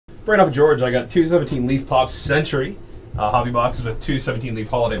Right off George, I got 217 Leaf Pops Century hobby boxes with 217 Leaf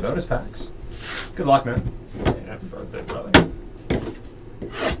Holiday bonus packs. Good luck, man. And happy birthday, brother.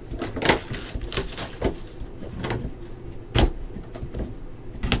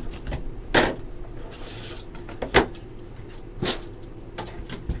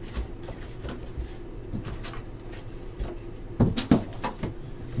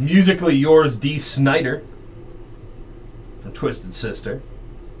 Musically Yours, D. Snyder from Twisted Sister.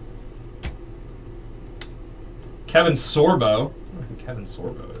 Kevin Sorbo. I don't know who Kevin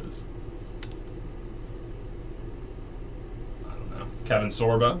Sorbo is. I don't know. Kevin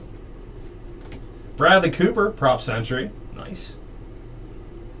Sorbo. Bradley Cooper, Prop Century. Nice.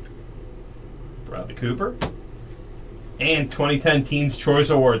 Bradley Cooper. And 2010 Teens Choice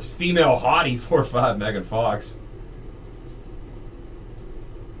Awards Female Hottie 4/5 Megan Fox.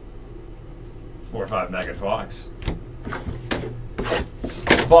 4/5 Megan Fox.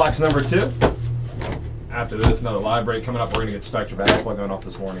 Box number 2. After this, another live break coming up. We're going to get Spectra Basketball going off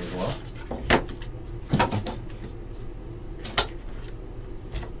this morning as well.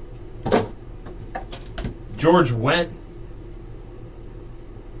 George Wendt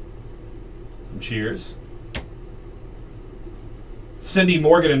from Cheers. Cindy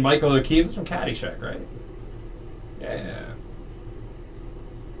Morgan and Michael O'Keefe. That's from Caddyshack, right? Yeah.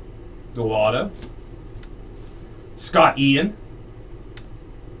 Delauto. Scott Ian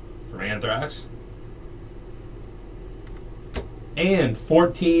from Anthrax. And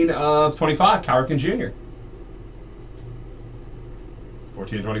 14/25, Cal Ripken Jr.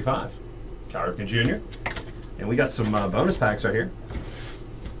 14/25, Cal Ripken Jr. And we got some bonus packs right here.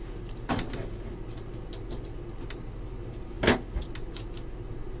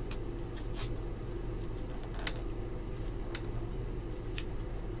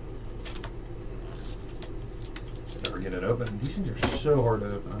 Never get it open. These things are so hard to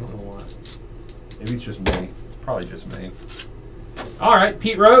open. I don't know why. Maybe it's just me. Probably just me. All right,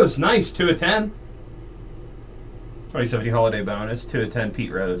 Pete Rose, nice, 2/10. 2017 holiday bonus, 2/10,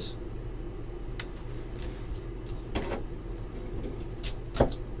 Pete Rose.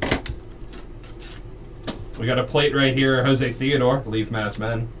 We got a plate right here, Jose Theodore, Leaf Mass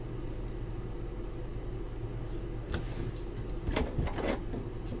Men.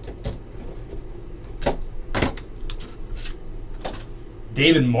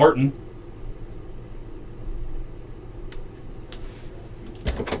 David Martin.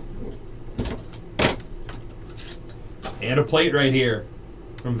 And a plate right here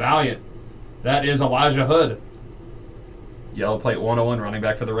from Valiant. That is Elijah Hood. Yellow plate 101, running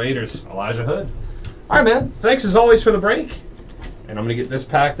back for the Raiders, Elijah Hood. All right, man. Thanks as always for the break. And I'm going to get this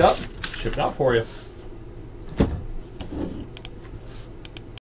packed up, shipped out for you.